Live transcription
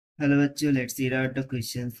Hello बच्चों, let's read out the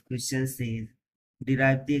questions. Question says,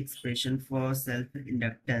 derive the expression for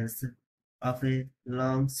self-inductance of a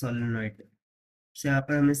long solenoid. So यहाँ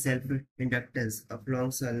पर हमें self-inductance of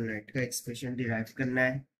long solenoid का expression derive करना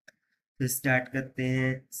है. तो start करते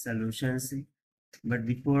हैं solution से. But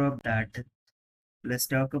before of that, let's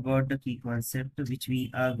talk about the key concept which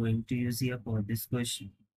we are going to use here for this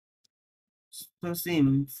question. So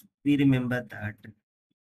since we remember that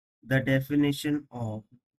the definition of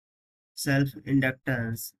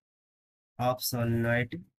self-inductance of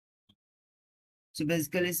solenoid. So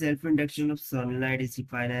basically, self-induction of solenoid is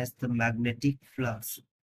defined as the magnetic flux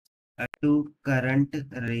to current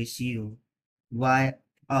ratio via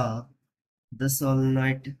the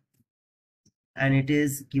solenoid, and it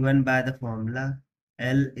is given by the formula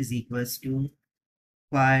L is equals to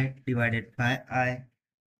phi divided by I.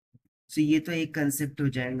 So ये तो एक concept हो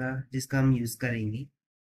जाएगा जिसका हम use करेंगे,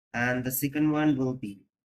 and the second one will be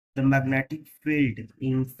the magnetic field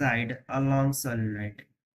inside a long solenoid.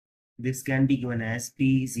 This can be given as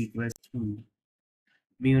P is equals to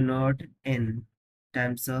mu naught n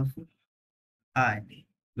times of I,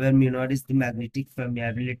 where mu naught is the magnetic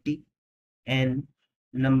permeability and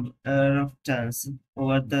number of turns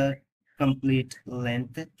over the complete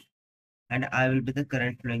length, and I will be the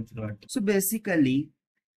current flowing through it. So basically,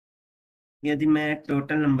 यदि मैं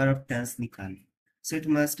total number of turns निकालूं, so it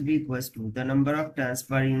must be equals to the number of turns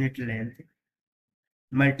per unit length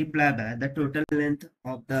multiplied by the total length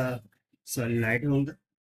of the solenoid होगा.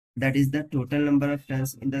 That is the total number of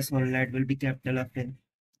turns in the solenoid will be capital of N.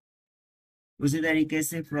 उसी तरीके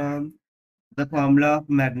से from the formula of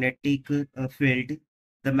magnetic field,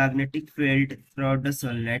 the magnetic field throughout the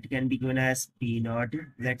solenoid can be given as P naught,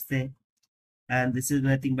 let's say, and this is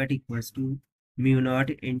nothing but equals to mu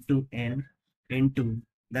naught into N into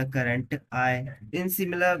the current I. In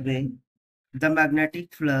similar way, the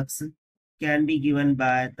magnetic flux can be given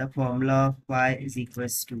by the formula of phi is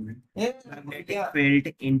equals to magnetic field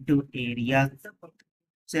into area.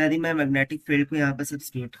 So यदि मैं magnetic field को यहाँ पर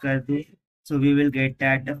substitute कर दूँ, so we will get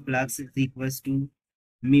that the flux is equals to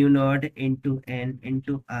mu naught into N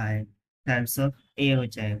into I times of A हो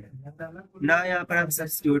जाएगा. Now यहाँ पर हम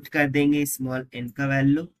substitute कर देंगे small n का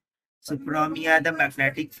value. So from here the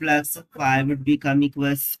magnetic flux phi would become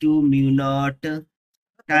equals to mu naught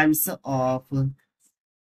times of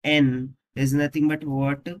N is nothing but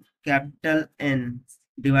what? Capital N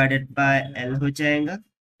divided by L हो जाएगा,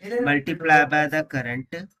 multiply by the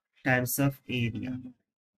current times of area.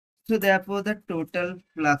 So therefore the total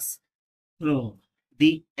flux through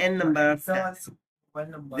the n number of turns,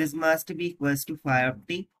 this must be equals to phi of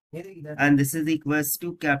t, and this is equals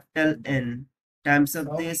to capital N times of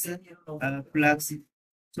this flux.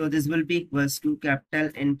 So this will be equals to capital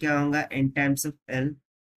N क्या होगा, n times of L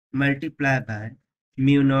multiply by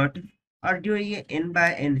mu naught, और जो ये n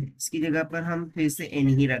by n है इसकी जगह पर हम फिर से n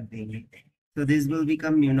ही रख देंगे. So this will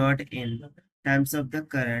become mu naught n times of the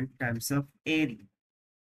current times of area.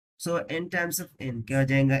 So n times of n क्या हो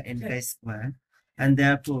जाएगा, n का square, and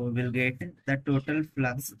therefore we'll get the total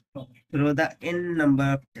flux through the n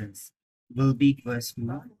number of turns will be equals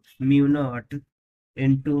to mu naught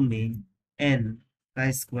into में n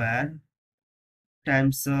का square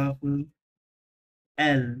times of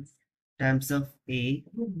L times of A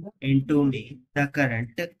into the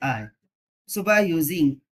current I. So by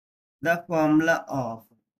using the formula of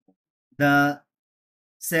the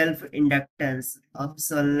self-inductance of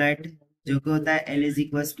solenoid जो कि होता है L is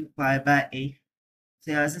equals to phi by A,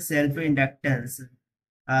 so यहाँ से self-inductance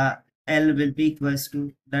L will be equals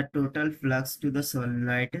to the total flux to the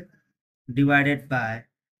solenoid divided by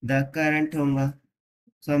the current होगा.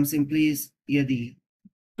 So हम simply यदि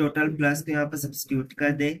total flux को यहाँ पर substitute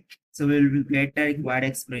कर दे, so we will get the required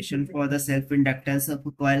expression for the self-inductance of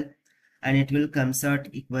a coil, and it will comes out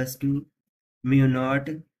equals to mu naught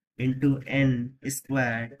into n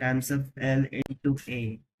square times of L into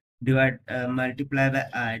A multiply by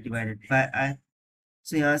I divided by I.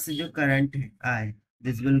 So यहाँ से जो current है I,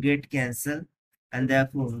 this will get cancelled, and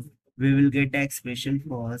therefore we will get the expression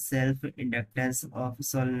for self-inductance of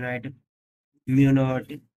solenoid mu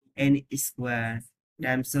naught n square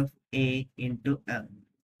times of A into L,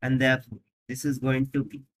 and therefore this is going to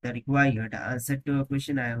be the required answer to a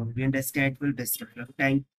question. I hope you understand. Will best of luck.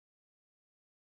 Thank you.